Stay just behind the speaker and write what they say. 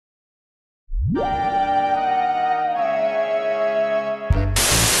Hello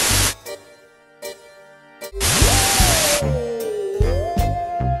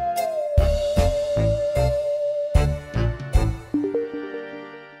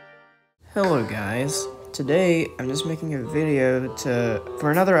guys, today I'm just making a video for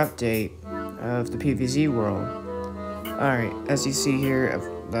another update of the PvZ World. Alright, as you see here,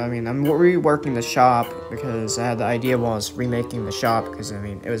 I'm reworking the shop because I had the idea while I was remaking the shop because,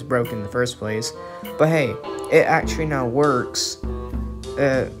 it was broken in the first place. But hey, it actually now works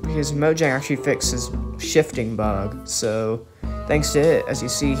because Mojang actually fixed this shifting bug. So, thanks to it, as you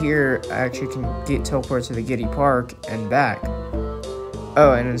see here, I actually can get teleported to the Giddy Park and back.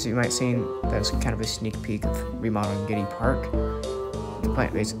 Oh, and as you might have seen, that's kind of a sneak peek of remodeling Giddy Park, the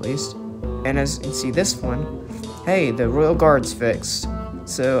plant base at least. And as you can see this one, hey, the Royal Guard's fixed.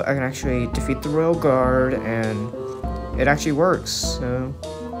 So I can actually defeat the Royal Guard, and it actually works. So,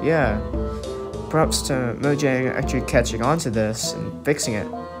 yeah. Props to Mojang actually catching on to this and fixing it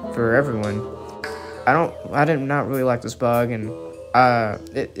for everyone. I did not really like this bug, and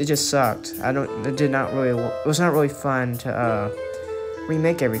it just sucked. It was not really fun to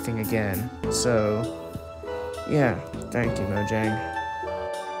remake everything again. So, yeah, thank you, Mojang.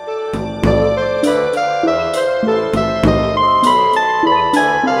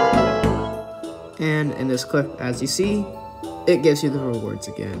 And in this clip, as you see, it gives you the rewards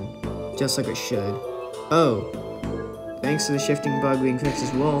again, just like it should. Oh, thanks to the shifting bug being fixed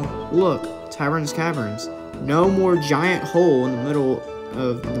as well, look, Taverns, Caverns. No more giant hole in the middle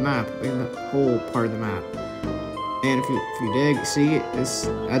of the map, in the whole part of the map. And if you dig, see,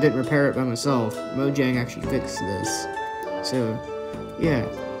 I didn't repair it by myself. Mojang actually fixed this. So, yeah,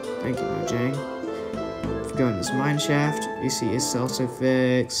 thank you, Mojang. If you go in this mine shaft, you see it's also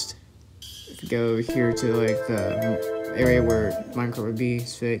fixed. If you go here to, like, the area where Minecraft would be,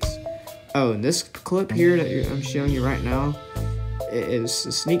 it's fixed. Oh, and this clip here that I'm showing you right now, it is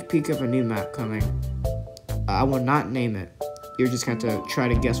a sneak peek of a new map coming. I will not name it. You're just going to have to try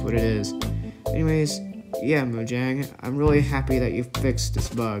to guess what it is. Anyways, yeah, Mojang, I'm really happy that you fixed this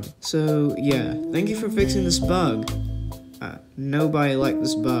bug. So, yeah, thank you for fixing this bug. Nobody liked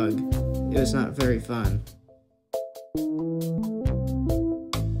this bug. It was not very fun.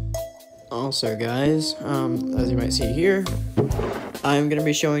 Also, guys, as you might see here, I'm going to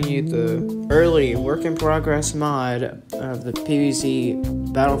be showing you the early work-in-progress mod of the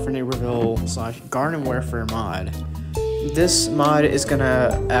PvZ Battle for Neighborville / Garden Warfare mod. This mod is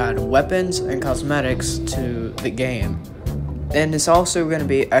gonna add weapons and cosmetics to the game, and it's also gonna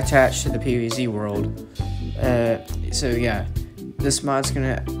be attached to the PvZ World. So yeah, this mod's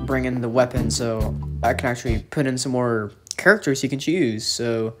gonna bring in the weapons, so I can actually put in some more characters you can choose.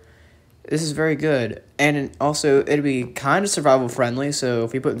 So this is very good, and also it'll be kind of survival friendly. So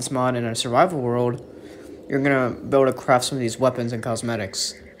if you put this mod in a survival world, you're gonna be able to craft some of these weapons and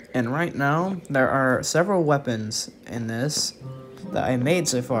cosmetics. And right now, there are several weapons in this that I made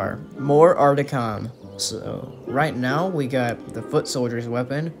so far. More are to come. So, right now, we got the foot soldier's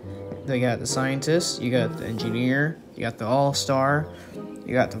weapon, they got the scientist, you got the engineer, you got the all-star,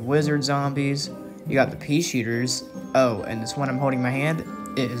 you got the wizard zombies, you got the pea shooters. Oh, and this one I'm holding in my hand,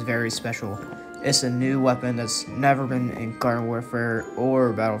 it is very special. It's a new weapon that's never been in Garden Warfare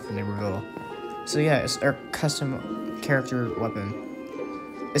or Battle for Neighborville. So yeah, it's our custom character weapon.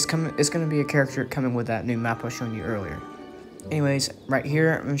 It's gonna be a character coming with that new map I was showing you earlier. Anyways, right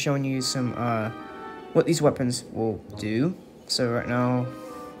here I'm showing you some what these weapons will do. So right now,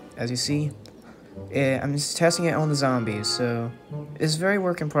 as you see, I'm just testing it on the zombies. So it's very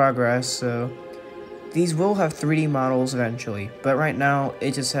work in progress. So these will have 3D models eventually, but right now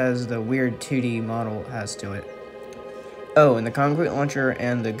it just has the weird 2D model it has to it. Oh, and the concrete launcher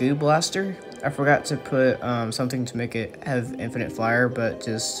and the goo blaster, I forgot to put something to make it have infinite fire, but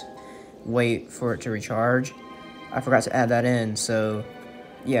just wait for it to recharge. I forgot to add that in, so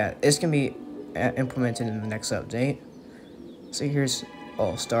yeah, it's gonna be implemented in the next update. So here's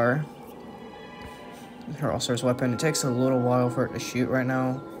All-Star. Her All-Star's weapon. It takes a little while for it to shoot right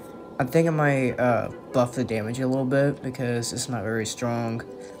now. I think I might buff the damage a little bit because it's not very strong.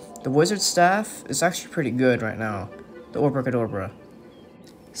 The wizard staff is actually pretty good right now. The Orbracadabra.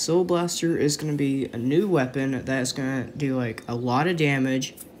 Soul Blaster is going to be a new weapon that's going to do like a lot of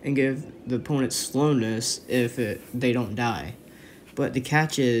damage and give the opponent slowness if they don't die. But the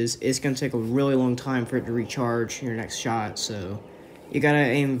catch is, it's going to take a really long time for it to recharge your next shot, so you gotta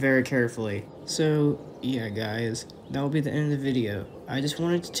aim very carefully. So yeah guys, that will be the end of the video. I just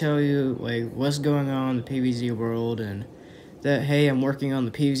wanted to tell you like what's going on in the PvZ world, and that, hey, I'm working on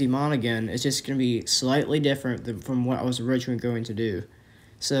the PvZ mod again. It's just going to be slightly different from what I was originally going to do.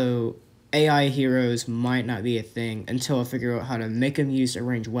 So, AI heroes might not be a thing until I figure out how to make them use a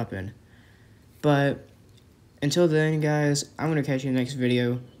ranged weapon. But until then, guys, I'm going to catch you in the next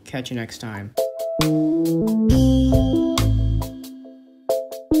video. Catch you next time.